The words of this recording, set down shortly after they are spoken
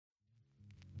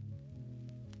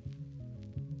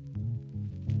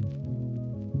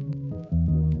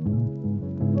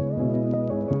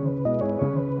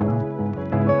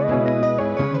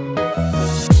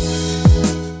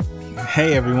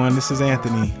Hey everyone, this is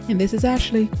Anthony. And this is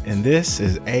Ashley. And this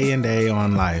is A&A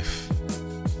on Life.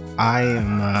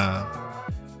 I'm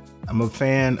a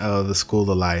fan of the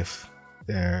School of Life.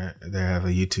 They have a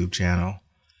YouTube channel.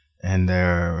 And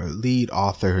their lead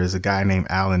author is a guy named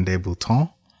Alain de Botton,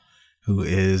 who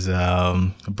is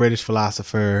a British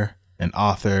philosopher and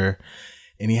author.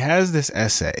 And he has this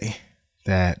essay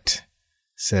that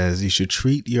says you should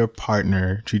treat your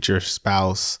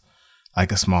spouse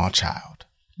like a small child,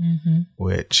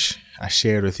 which I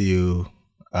shared with you.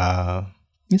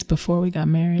 It's before we got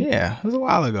married. Yeah, it was a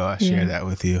while ago. I shared that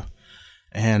with you.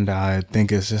 And I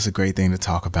think it's just a great thing to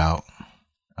talk about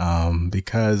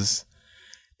because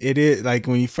it is like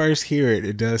when you first hear it,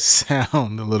 it does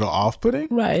sound a little off-putting.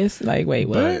 Right. It's like, wait,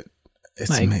 what? But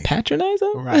it's like patronize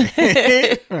them?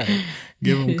 Right. Right.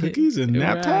 Give them cookies and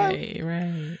nap time.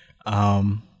 Right.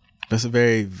 That's a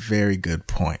very, very good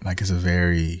point. Like, it's a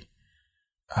very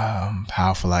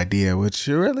powerful idea, which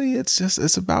really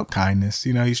it's about kindness.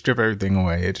 You know, you strip everything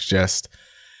away. It's just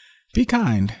be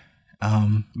kind.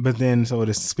 But then, so what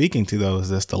it's speaking to though is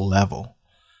just the level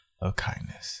of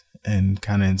kindness. And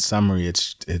kind of in summary,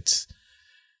 it's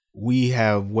we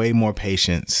have way more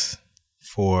patience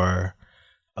for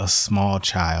a small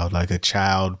child, like a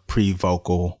child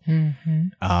pre-vocal.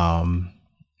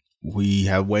 We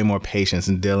have way more patience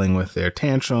in dealing with their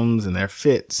tantrums and their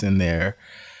fits and their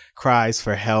cries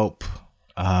for help.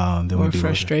 Than or we do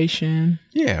frustration.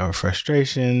 Or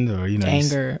frustration, or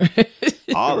anger.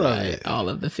 All of it. All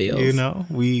of the feels. You know,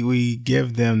 we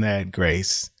give them that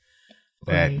grace.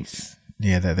 That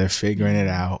they're figuring it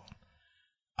out.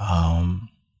 And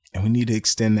we need to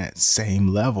extend that same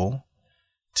level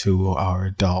to our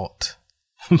adult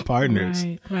partners.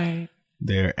 Right.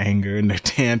 Their anger and their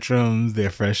tantrums, their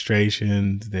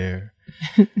frustrations, their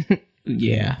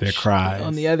their cries.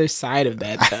 On the other side of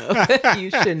that, though, you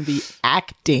shouldn't be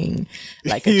acting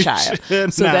like a child.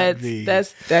 So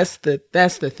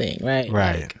that's the thing, right?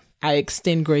 Right. Like, I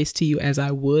extend grace to you as I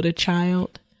would a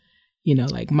child. You know,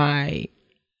 like my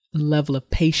level of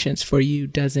patience for you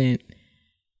doesn't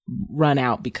run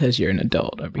out because you're an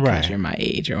adult or because you're my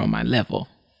age or on my level.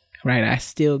 Right. I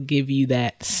still give you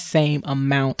that same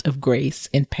amount of grace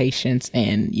and patience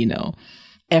and, you know,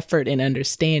 effort in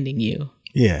understanding you.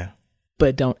 Yeah.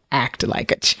 But don't act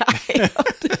like a child.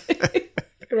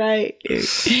 Right.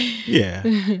 Yeah.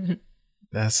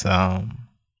 That's a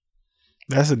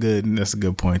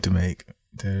good point to make.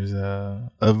 There's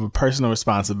a personal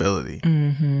responsibility.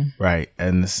 Right.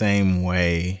 And the same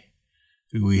way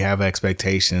we have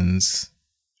expectations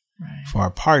for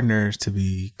our partners to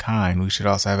be kind, we should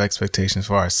also have expectations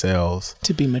for ourselves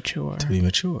to be mature.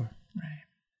 Right.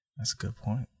 That's a good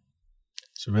point.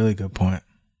 It's a really good point.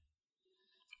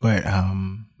 But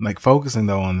like focusing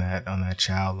though on that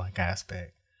childlike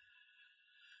aspect,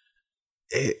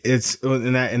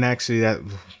 actually that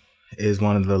is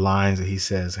one of the lines that he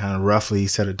says, kind of roughly. He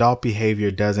said, adult behavior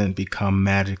doesn't become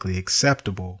magically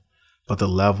acceptable, but the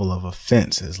level of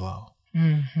offense is low.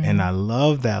 And I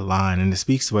love that line, and it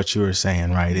speaks to what you were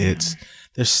saying, right?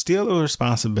 There's still a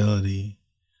responsibility,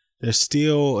 there's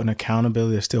still an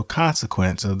accountability, there's still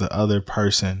consequence of the other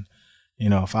person. You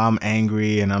know, if I'm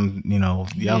angry and I'm, you know,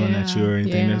 yelling at you or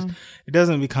anything, it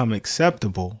doesn't become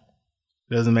acceptable.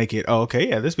 It doesn't make it,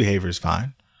 this behavior is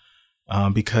fine.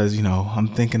 Because, you know, I'm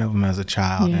thinking of him as a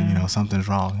child and, you know, something's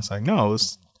wrong. It's like, no,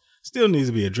 it still needs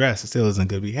to be addressed. It still isn't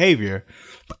good behavior,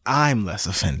 but I'm less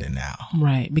offended now.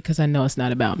 Right. Because I know it's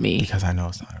not about me.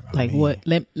 Like what?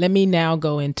 Let me now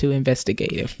go into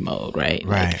investigative mode, right?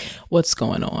 Right. Like, what's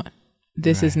going on?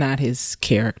 This is not his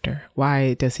character.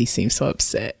 Why does he seem so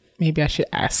upset? Maybe I should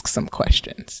ask some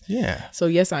questions. Yeah. So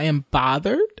yes, I am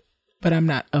bothered, but I'm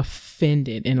not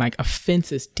offended. And like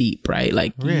offense is deep, right?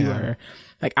 Like you are,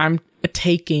 like I'm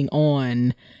taking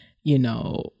on, you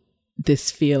know, this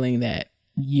feeling that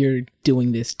you're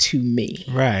doing this to me.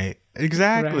 Right.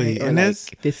 Exactly. Right? And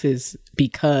like, this is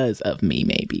because of me,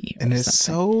 maybe. And it's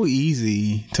so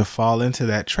easy to fall into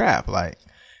that trap. Like,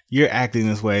 you're acting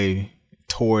this way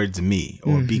towards me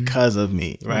or because of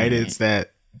me, right? It's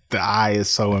that the I is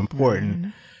so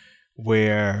important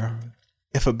where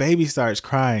if a baby starts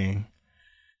crying,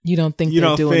 you don't think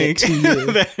they're doing it to you.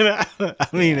 I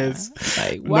mean, it's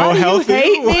like, why do you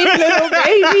hate me, little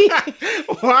baby?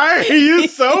 Why are you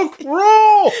so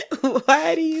cruel?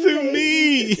 Why do you to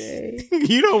me?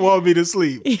 You don't want me to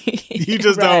sleep. You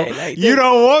just don't. Like you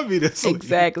don't want me to sleep.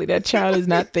 Exactly. That child is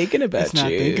not thinking about it's not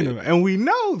thinking about, and we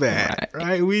know that,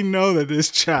 right? We know that this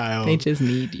child. They just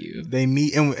need you. They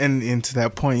need, and to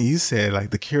that point, you said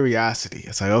like the curiosity.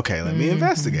 It's like, okay, let me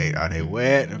investigate. Are they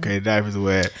wet? Okay, the diapers are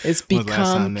wet. It's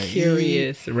become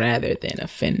curious rather than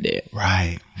offended.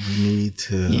 Right. We need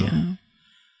to. Yeah.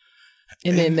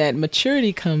 And then that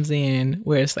maturity comes in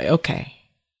where it's like, okay,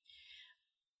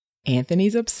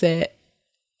 Anthony's upset.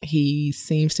 He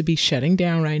seems to be shutting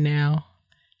down right now.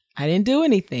 I didn't do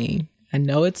anything. I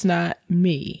know it's not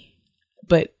me,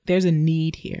 but there's a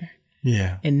need here.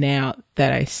 Yeah. And now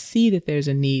that I see that there's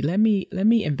a need, let me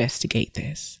investigate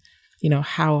this. You know,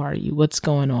 how are you? What's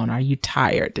going on? Are you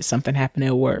tired? Did something happen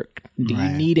at work? Do you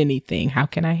need anything? How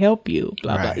can I help you?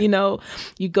 Blah, blah. You know,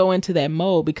 you go into that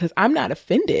mode because I'm not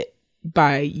offended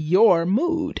by your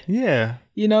mood. Yeah.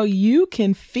 You know, you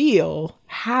can feel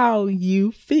how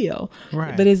you feel.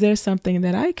 Right. But is there something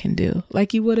that I can do?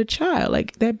 Like you would a child.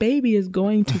 Like that baby is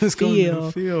going to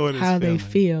feel how they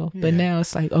feel. Yeah. But now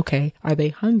it's like, okay, are they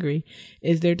hungry?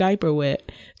 Is their diaper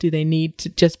wet? Do they need to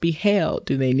just be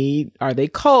held? Are they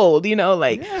cold? You know,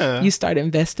 like you start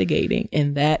investigating.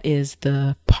 And that is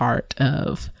the part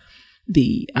of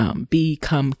the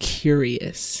become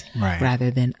curious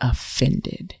rather than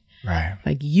offended. Right.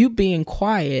 Like you being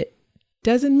quiet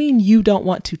doesn't mean you don't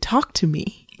want to talk to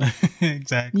me.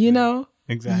 Exactly. You know?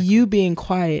 Exactly. You being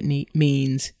quiet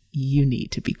means you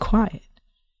need to be quiet.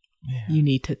 Yeah. You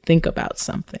need to think about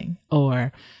something.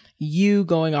 Or you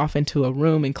going off into a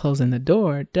room and closing the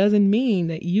door doesn't mean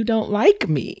that you don't like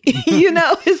me. You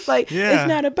know? It's like, it's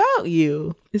not about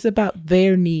you. It's about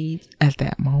their needs at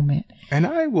that moment. And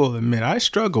I will admit, I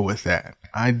struggle with that.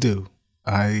 I do.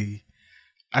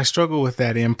 I struggle with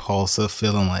that impulse of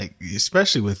feeling like,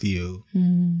 especially with you,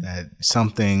 that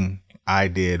something I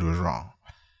did was wrong,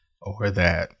 or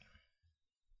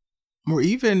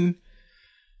even,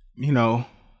 you know,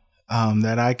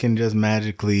 that I can just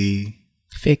magically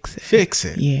fix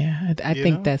it. Yeah, I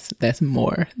think that's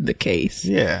more the case.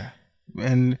 Yeah,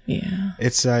 and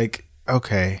it's like,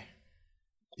 okay,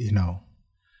 you know,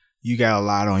 you got a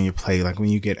lot on your plate. Like when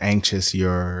you get anxious,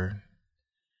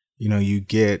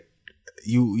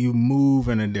 you move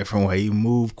in a different way. You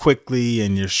move quickly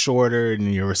and you're shorter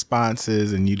in your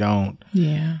responses and you don't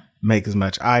make as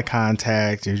much eye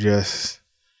contact. You just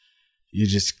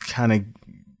kind of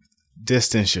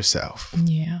distance yourself.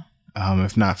 Yeah.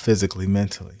 If not physically,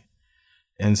 mentally.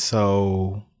 And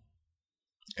so,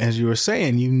 as you were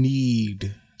saying, you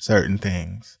need certain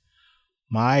things.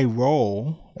 My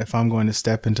role, if I'm going to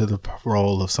step into the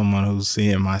role of someone who's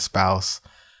seeing my spouse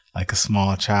like a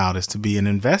small child, is to be an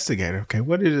investigator. Okay,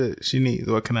 what is it she needs?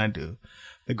 What can I do?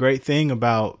 The great thing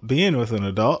about being with an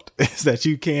adult is that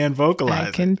you can vocalize.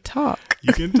 I can talk.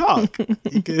 You can talk.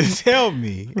 You can tell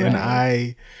me. Right.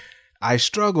 And I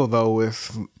struggle though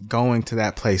with going to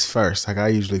that place first. Like I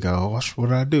usually go, what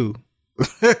did I do?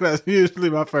 That's usually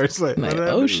my first like,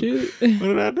 shoot. What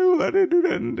did I do? I didn't do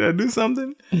that. Did I do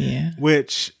something? Yeah.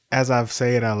 Which, as I've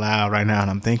said it out loud right now and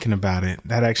I'm thinking about it,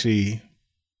 that actually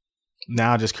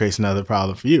now just creates another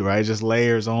problem for you, right? It just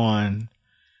layers on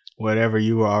whatever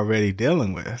you were already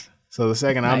dealing with. So the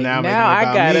second I'm now making it about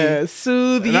I gotta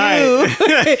soothe you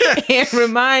and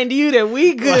remind you that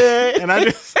we good. And I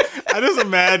just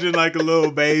imagine like a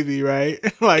little baby, right?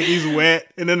 Like he's wet,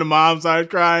 and then the mom starts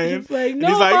crying. He's like, no,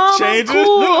 he's like, Mom, changing. I'm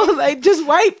cool. Like, just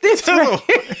wipe this.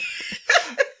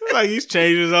 Like he's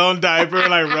changing his own diaper,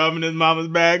 like rubbing his mama's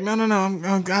back. No,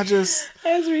 I just.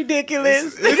 That's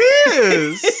ridiculous.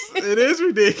 It is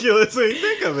ridiculous when you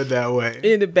think of it that way.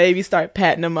 And the baby start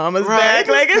patting the mama's back,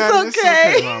 like it's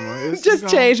okay. Mama. Just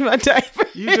change my diaper.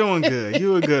 You doing good.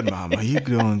 You a good mama. You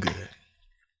doing good.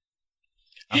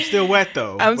 I'm still wet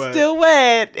though. I'm still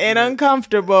wet and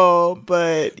uncomfortable,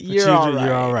 but you're all right.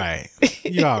 You're all right.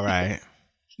 You're all right.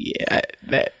 Yeah,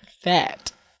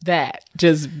 that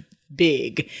just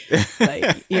big.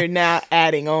 Like you're now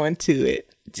adding on to it,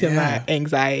 my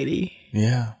anxiety.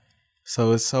 Yeah.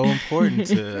 So it's so important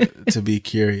to be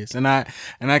curious. And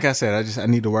like I said, I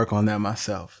need to work on that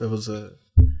myself. It was a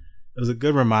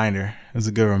good reminder. It was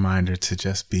a good reminder to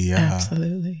just be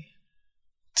absolutely.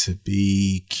 To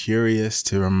be curious,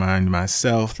 to remind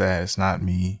myself that it's not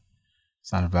me.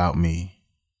 It's not about me.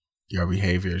 Your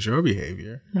behavior is your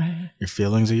behavior. Right. Your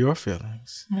feelings are your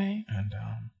feelings. Right.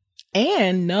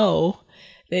 And know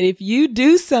that if you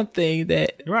do something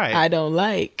that I don't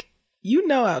like,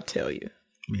 I'll tell you.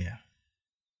 Yeah.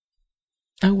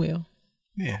 I will.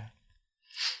 Yeah.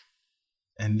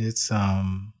 And it's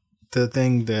the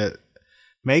thing that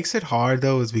makes it hard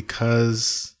though is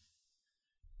because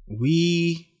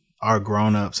we are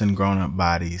grown-ups in grown-up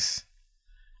bodies.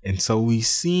 And so we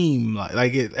seem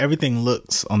like it, everything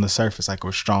looks on the surface like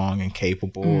we're strong and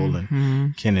capable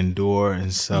and can endure.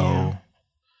 And so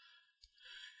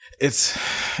it's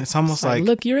almost like,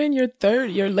 look, you're in your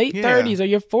late 30s or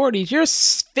your 40s. You're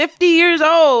 50 years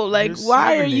old. Like,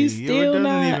 why 70, are you still not? It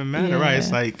doesn't even matter, right?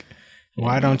 It's like,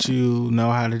 why don't you know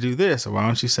how to do this? Or why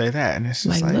don't you say that? And it's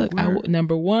just like look,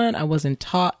 number one, I wasn't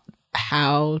taught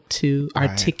how to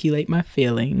articulate my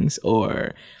feelings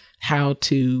or how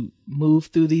to move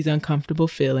through these uncomfortable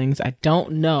feelings. I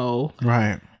don't know.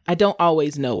 Right. I don't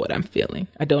always know what I'm feeling.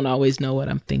 I don't always know what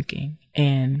I'm thinking.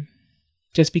 And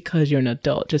just because you're an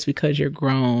adult, just because you're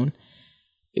grown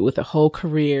with a whole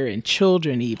career and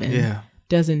children even,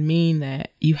 doesn't mean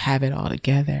that you have it all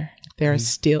together. There are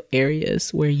still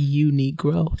areas where you need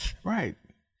growth. Right.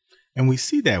 And we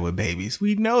see that with babies.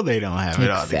 We know they don't have it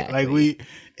all together. Like we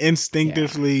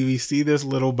instinctively, we see this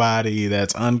little body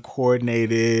that's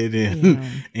uncoordinated and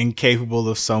incapable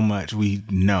of so much. We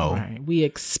know. Right. We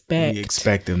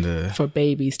expect them for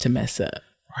babies to mess up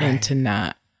and to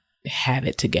not have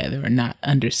it together or not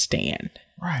understand.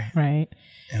 Right. Right.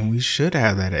 And we should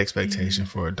have that expectation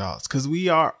for adults because we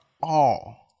are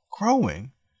all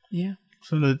growing. Yeah.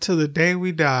 So to the day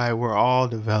we die, we're all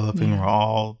developing. We're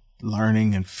all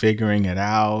learning and figuring it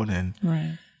out. And,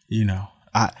 you know,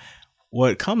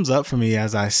 what comes up for me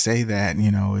as I say that, you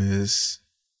know, is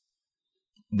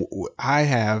I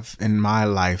have in my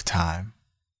lifetime,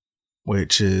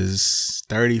 which is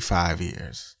 35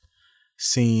 years,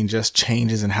 seen just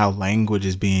changes in how language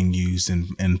is being used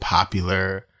in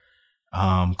popular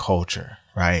culture,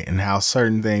 right? And how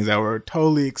certain things that were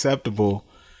totally acceptable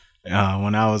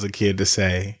when I was a kid to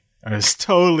say are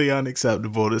totally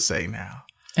unacceptable to say now.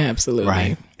 Absolutely.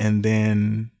 Right. And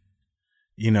then,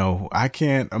 you know, I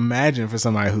can't imagine for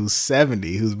somebody who's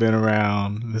 70, who's been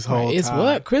around this whole time. It's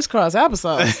what? Crisscross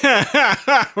applesauce. What's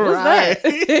that?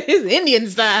 It's Indian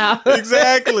style.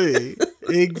 Exactly.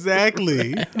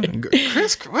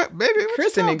 What, baby?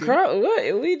 Chris and Cross.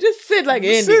 What? We just sit like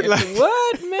Indians.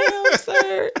 What, ma'am,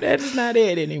 sir? That's not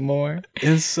it anymore.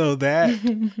 And so that's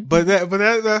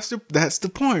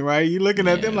the point, right? You're looking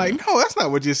at them like, no, that's not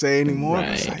what you say anymore.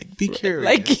 Right. It's like, be curious.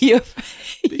 Like your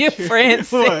friends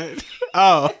said.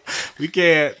 Oh, we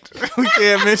can't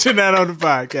mention that on the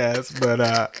podcast, but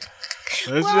let's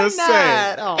just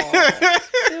say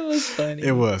it was funny.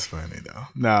 It was funny though.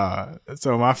 Nah,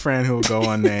 so my friend who will go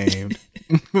unnamed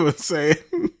was saying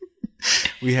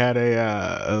we had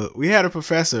a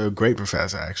professor, a great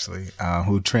professor actually,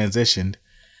 who transitioned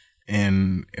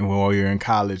while we were in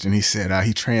college, and he said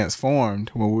he transformed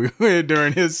when we were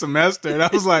during his semester, and I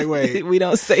was like, wait, we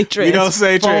don't say transform. We don't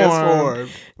say transform.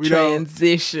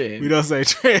 Transition. We don't say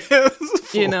transform.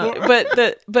 You know,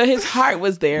 but his heart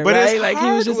was there, but right? Like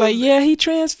he was just like, yeah, he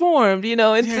transformed. You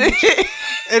know, that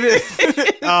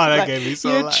gave me so.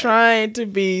 You're trying to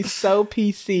be so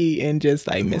PC and just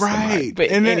like miss the mark.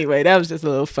 But anyway, that was just a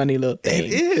little funny little thing.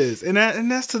 It is, and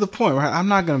that's to the point where I'm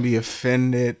not going to be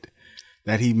offended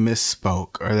that he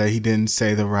misspoke or that he didn't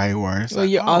say the right words. Well,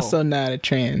 you're also not a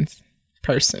trans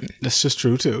person. That's just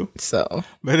true too. So,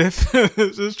 but if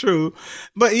it's just true,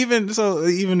 but even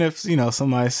if, you know,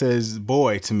 somebody says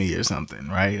boy to me or something,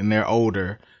 right, and they're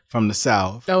older from the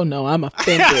South. Oh no, I'm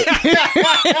offended.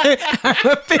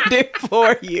 I'm offended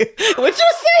for you. What you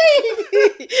saying?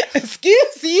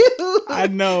 Excuse you. I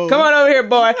know. Come on over here,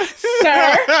 boy.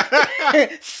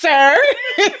 Sir.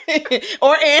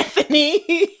 Or Anthony.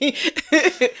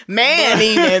 Man,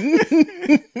 even.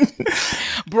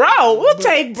 Bro, we'll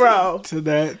take bro. To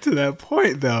that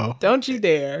point though. Don't you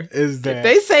dare. Is that if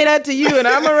they say that to you and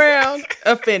I'm around,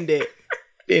 offended.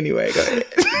 Anyway, go ahead.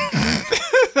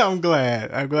 I'm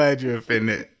glad you're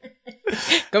offended.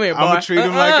 Come here, boy. I'm gonna treat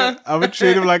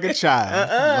him like a child.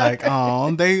 Like,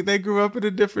 they grew up at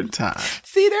a different time.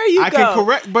 See, there you go. I can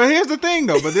correct, but here's the thing,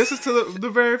 though. But this is to the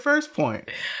very first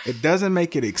point. It doesn't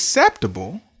make it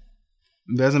acceptable.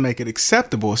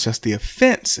 It's just the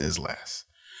offense is less.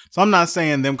 So I'm not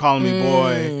saying them calling me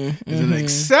boy is an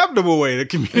acceptable way to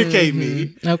communicate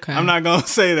me. Okay. I'm not going to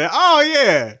say that, oh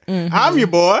yeah, I'm your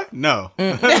boy. No.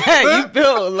 You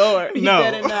feel, Lord. You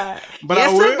better not. But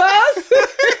yes, boss.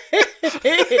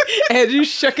 As you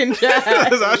shuck and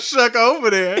jive. As I shuck over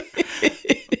there.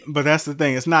 But that's the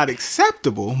thing. It's not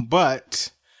acceptable,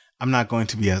 but I'm not going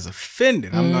to be as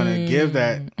offended. I'm going to give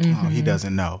that, he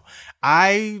doesn't know.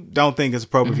 I don't think it's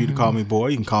appropriate for you to call me boy.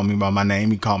 You can call me by my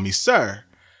name. You can call me sir.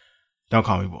 Don't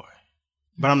call me boy.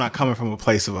 But I'm not coming from a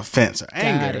place of offense or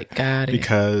anger. Got it.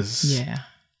 Because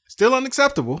still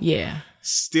unacceptable. Yeah.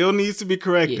 Still needs to be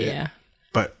corrected. Yeah.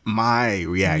 But my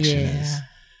reaction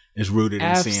is rooted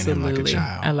in seeing him like a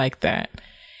child. I like that.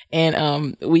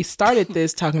 And we started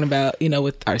this talking about,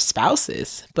 with our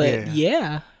spouses. But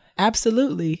yeah,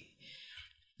 absolutely.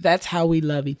 That's how we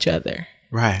love each other.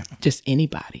 Right. Just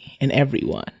anybody and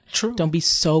everyone. True. Don't be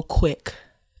so quick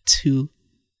to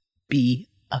be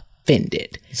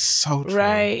offended. So true.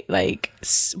 Right? Like,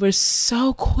 we're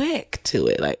so quick to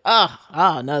it. Like,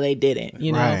 oh, no, they didn't,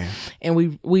 Right.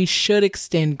 And we should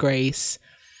extend grace.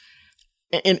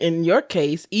 In your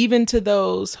case, even to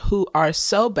those who are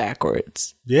so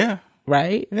backwards. Yeah.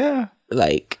 Right? Yeah.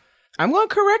 Like, I'm going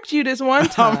to correct you this one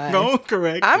time. I'm going to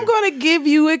correct I'm going to give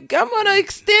you, I'm going to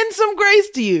extend some grace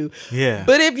to you. Yeah.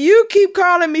 But if you keep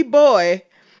calling me boy,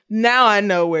 now I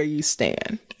know where you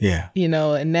stand. Yeah.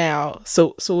 And now,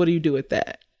 so what do you do with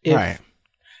that? Right.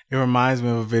 It reminds me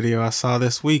of a video I saw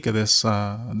this week of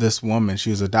this woman. She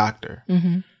was a doctor,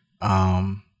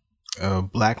 a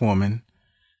black woman,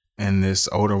 and this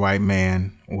older white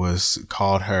man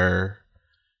called her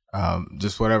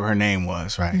just whatever her name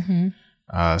was, right? Mm-hmm.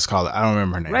 It's called, I don't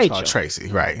remember her name. Rachel. It's called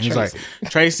Tracy, right? He's like,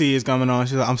 Tracy is coming on.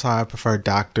 She's like, I'm sorry, I prefer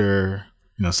Dr.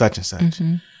 Such and such.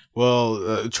 Mm-hmm.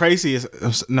 Well, Tracy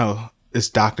it's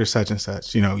Dr. Such and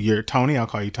such. You're Tony, I'll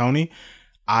call you Tony.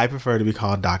 I prefer to be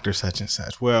called Dr. Such and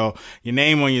such. Well, your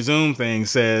name on your Zoom thing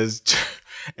says,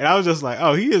 and I was just like,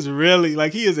 oh, he is really,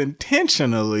 like, he is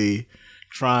intentionally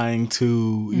trying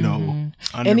to, undermine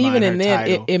and even in that,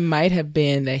 it might have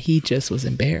been that he just was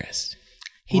embarrassed.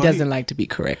 He doesn't like to be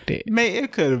corrected.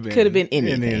 It could have been. Could have been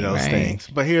anything, any of those things.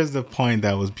 But here's the point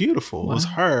that was beautiful. Wow. Was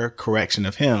her correction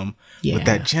of him with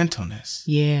that gentleness.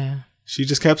 Yeah. She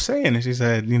just kept saying it. She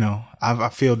said, I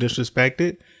feel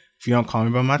disrespected if you don't call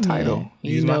me by my title.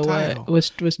 Yeah. Use my title. Was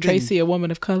Tracy a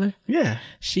woman of color? Yeah.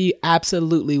 She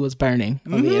absolutely was burning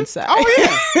on the inside. Oh,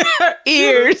 yeah. Her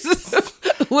ears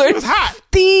were hot.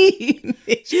 steaming.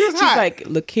 She was hot. She's like,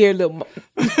 look here, little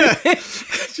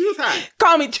She was hot.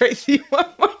 Call me Tracy one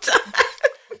more time.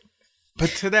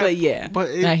 But yeah,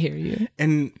 I hear you.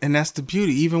 And that's the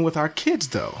beauty, even with our kids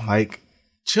though. Like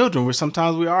children,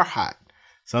 sometimes we are hot.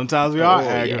 Sometimes we are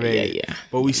aggravated. Yeah.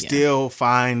 But we still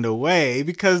find a way,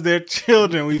 because they're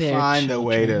children, find a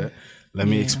way to let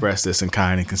me express this in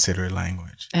kind and considerate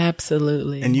language.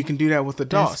 Absolutely. And you can do that with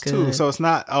adults too. So it's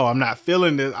not, I'm not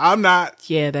feeling this. I'm not.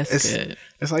 Yeah, that's good.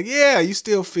 It's like, you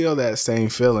still feel that same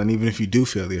feeling, even if you do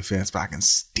feel the offense, but I can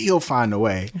still find a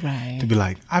way to be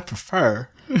like, I prefer.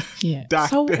 Yeah. Doctor.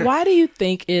 So why do you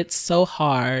think it's so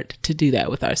hard to do that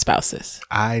with our spouses?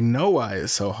 I know why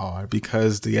it's so hard,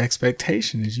 because the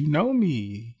expectation is,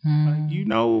 me. Like, I'm your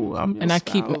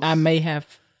spouse. I may have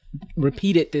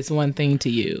repeated this one thing to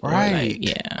you. Right.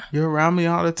 You're around me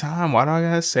all the time. Why do I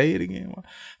gotta say it again?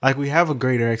 Like, we have a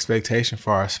greater expectation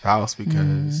for our spouse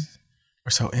because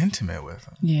we're so intimate with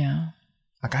them. Yeah.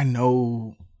 Like, I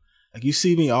know, like, you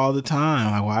see me all the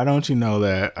time. Like, why don't you know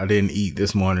that I didn't eat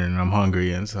this morning and I'm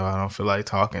hungry, and so I don't feel like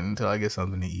talking until I get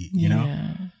something to eat, you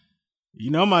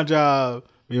know? My job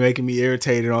be making me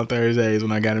irritated on Thursdays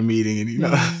when I got a meeting,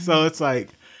 and so it's like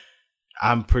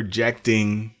I'm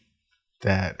projecting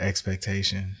that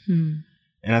expectation.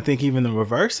 And I think even the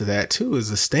reverse of that too is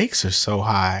the stakes are so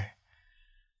high.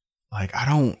 Like, I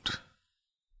don't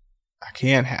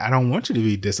want you to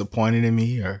be disappointed in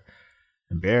me or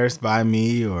embarrassed by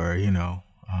me or,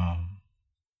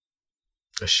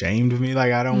 ashamed of me.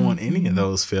 Like, I don't want any of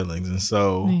those feelings. And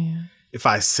so if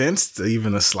I sensed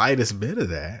even the slightest bit of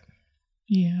that,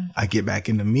 I get back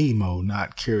into me mode,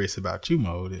 not curious about you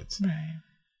mode. It's, oh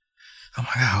my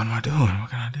God, what am I doing? What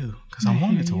can I do? Because I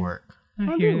want it to work.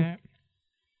 I hear that.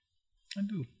 I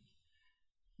do.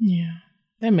 Yeah,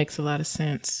 that makes a lot of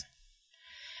sense.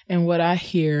 And what I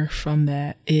hear from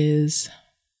that is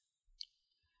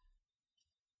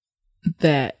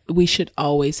that we should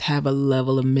always have a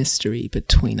level of mystery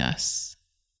between us.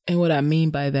 And what I mean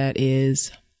by that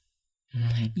is,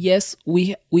 yes,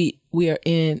 we're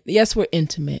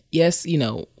intimate. Yes,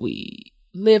 we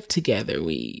live together.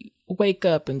 We wake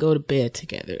up and go to bed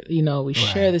together. We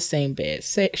share the same bed,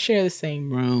 share the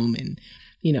same room, and,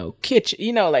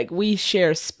 kitchen, like, we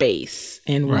share space,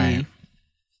 and we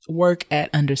work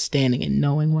at understanding and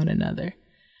knowing one another.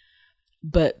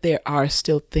 But there are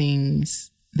still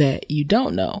things that you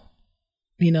don't know.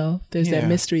 There's that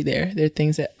mystery there. There are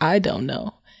things that I don't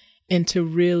know. And to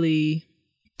really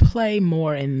play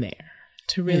more in there,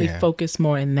 to really focus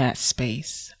more in that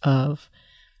space of,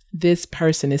 this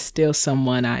person is still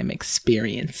someone I'm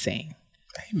experiencing.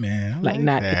 Hey, man. Like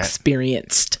not that.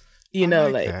 Experienced.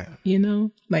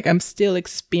 Like I'm still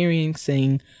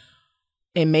experiencing,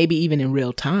 and maybe even in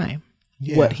real time,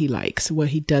 what he likes, what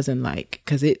he doesn't like.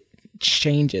 Because it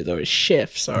changes or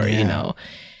shifts or, you know.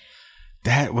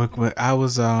 That what I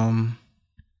was on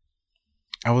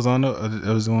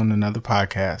another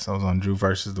podcast. I was on Drew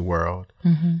versus the World.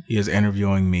 Mm-hmm. He was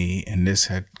interviewing me, and this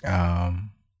had and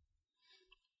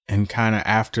kind of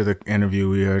after the interview,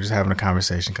 we were just having a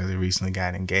conversation because he recently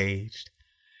got engaged,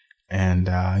 and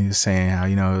he was saying how,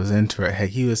 you know, it was interesting.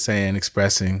 He was saying,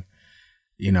 expressing,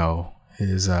 you know,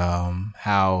 his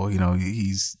how, you know,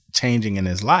 he's changing in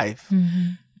his life.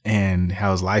 Mm-hmm. And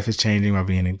how his life is changing by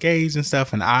being engaged and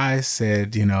stuff. And I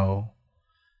said, you know,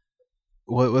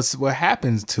 what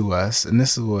happens to us, and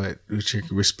this is what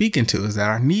we're speaking to, is that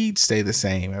our needs stay the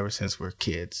same ever since we're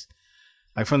kids.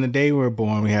 Like from the day we're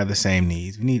born, we have the same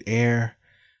needs. We need air,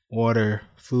 water,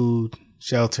 food,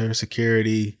 shelter,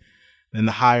 security, then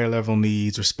the higher level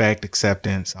needs, respect,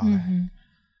 acceptance, all that.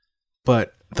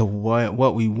 But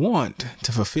what we want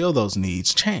to fulfill those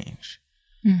needs change.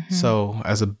 Mm-hmm. So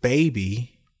as a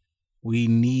baby, we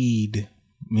need,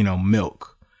 you know,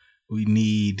 milk. We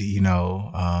need, you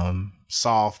know,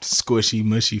 soft, squishy,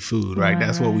 mushy food, right?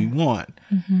 That's what we want.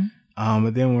 Mm-hmm.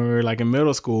 But then when we're like in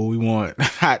middle school, we want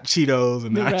hot Cheetos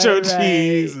and nacho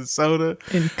cheese and soda.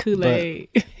 And Kool-Aid.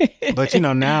 But you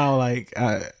know, now, like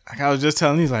I was just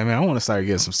telling you, like, man, I want to start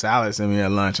getting some salads in me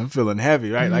at lunch. I'm feeling heavy,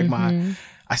 right? Like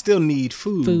I still need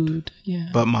food. Yeah.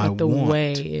 But the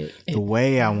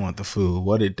way I want the food,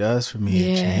 what it does for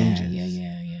me, it changes. Yeah.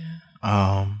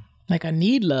 Like I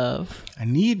need love.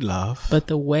 But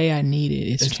the way I need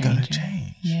it is going to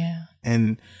change. Yeah.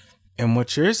 And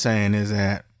what you're saying is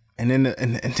that,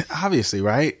 and obviously,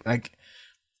 right? Like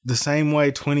the same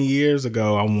way 20 years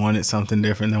ago, I wanted something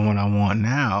different than what I want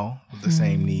now with the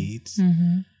same needs.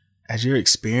 Mm-hmm. As you're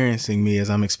experiencing me, as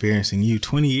I'm experiencing you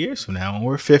 20 years from now, when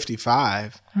we're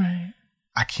 55, right?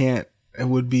 It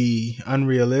would be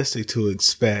unrealistic to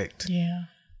expect. Yeah.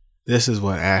 This is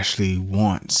what Ashley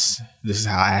wants. This is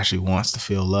how Ashley wants to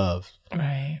feel loved.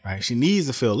 Right. Right. She needs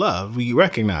to feel loved. We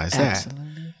recognize that.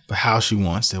 Absolutely. But how she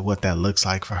wants it, what that looks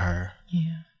like for her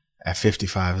at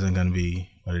 55 isn't going to be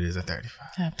what it is at 35.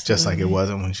 Absolutely. Just like it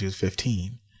wasn't when she was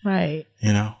 15. Right.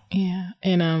 You know? Yeah.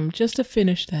 And just to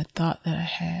finish that thought that I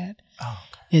had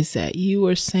is that you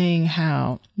were saying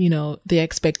how, you know, the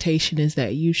expectation is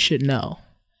that you should know,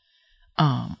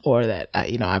 or that,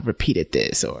 you know, I've repeated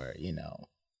this, or, you know,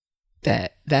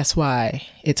 that's why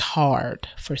it's hard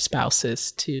for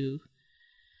spouses to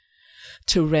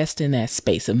rest in that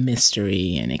space of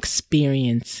mystery and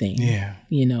experiencing,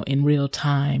 you know, in real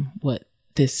time what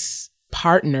this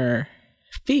partner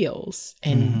feels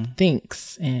and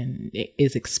thinks and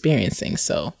is experiencing.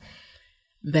 So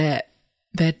that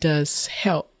does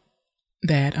help.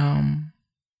 That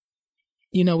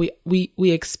you know,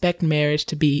 we expect marriage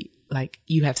to be like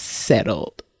you have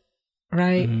settled.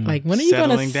 Right? Like, when are you going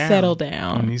to settle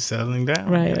down? When you're settling down.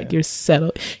 Right. Yeah. Like, you're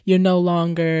settled. You're no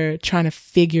longer trying to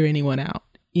figure anyone out.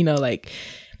 You know, like,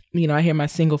 you know, I hear my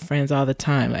single friends all the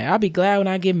time. Like, I'll be glad when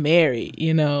I get married.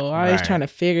 You know, always trying to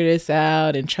figure this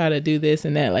out and try to do this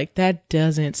and that. Like, that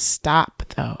doesn't stop,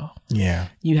 though. Yeah.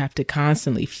 You have to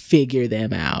constantly figure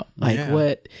them out. Like,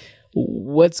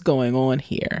 what's going on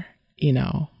here? You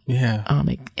know? Yeah.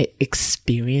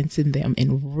 Experiencing them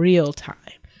in real time.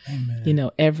 Amen. You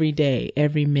know, every day,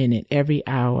 every minute, every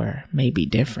hour may be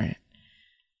different,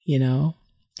 you know,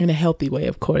 in a healthy way.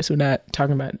 Of course, we're not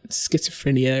talking about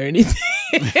schizophrenia or anything,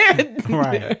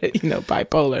 right? You know,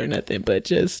 bipolar or nothing, but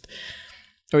just,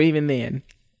 or even then,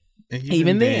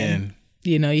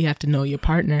 you know, you have to know your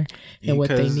partner and what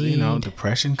they need. You know,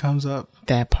 depression comes up.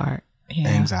 That part. Yeah.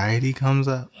 Anxiety comes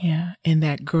up. Yeah. And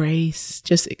that grace,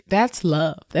 that's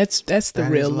love. That's the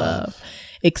real love.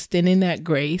 Extending that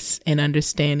grace and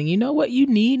understanding, you know, what you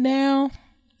need now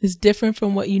is different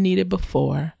from what you needed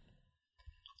before,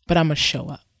 but I'm going to show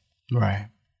up. Right.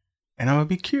 And I'm going to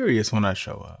be curious when I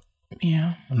show up.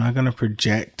 Yeah. I'm not going to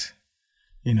project,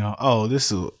 you know,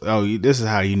 this is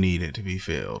how you need it to be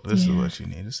filled. This is what you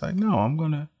need. It's like, no,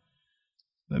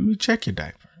 let me check your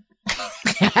diaper.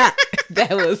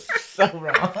 That was so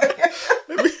wrong.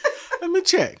 let me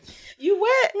check. You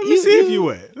wet? Let me see if you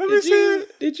wet. Let me see.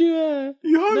 Did you?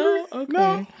 You hungry? No. Okay.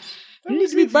 No. You need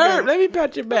to be burped. Let me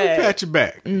pat your back. Let me pat your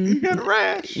back. Mm-hmm. You got a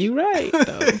rash. You right,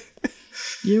 though.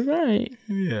 You're right.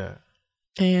 Yeah.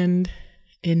 And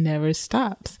it never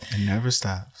stops. It never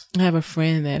stops. I have a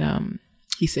friend that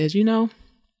he says, you know,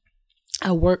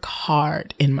 I work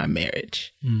hard in my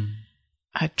marriage.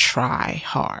 I try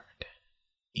hard.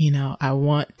 You know, I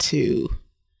want to,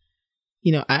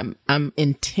 you know, I'm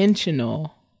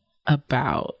intentional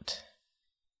about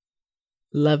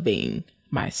loving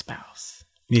my spouse.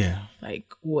 Yeah.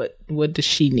 Like, what does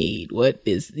she need? What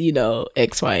is, you know,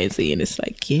 X, Y, and Z? And it's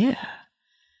like, yeah,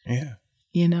 Yeah.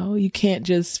 You know, you can't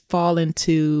just fall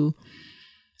into,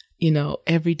 you know,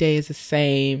 every day is the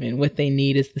same and what they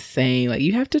need is the same. Like,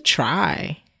 you have to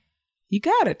try. You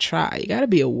got to try. You got to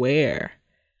be aware,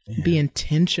 be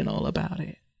intentional about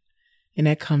it. And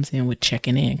that comes in with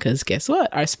checking in, because guess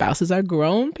what? Our spouses are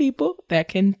grown people that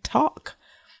can talk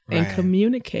and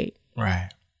communicate. Right.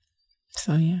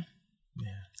 So, yeah.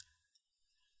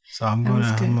 So I'm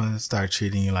gonna start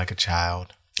treating you like a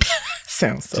child.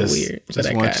 Sounds so weird. Just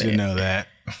but want you to know that.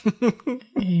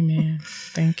 Amen.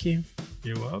 Thank you.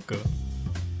 You're welcome.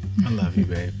 I love you,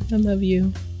 babe. I love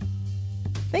you.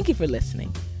 Thank you for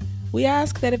listening. We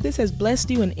ask that if this has blessed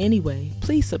you in any way,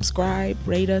 please subscribe,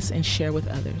 rate us, and share with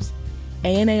others.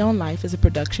 ANA on Life is a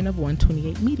production of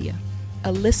 128 Media,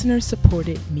 a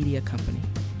listener-supported media company.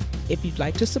 If you'd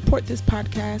like to support this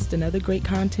podcast and other great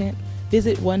content,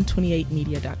 visit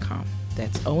 128media.com.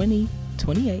 That's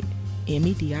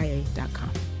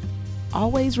ONE28media.com.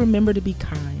 Always remember to be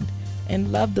kind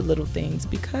and love the little things,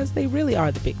 because they really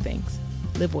are the big things.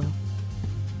 Live well.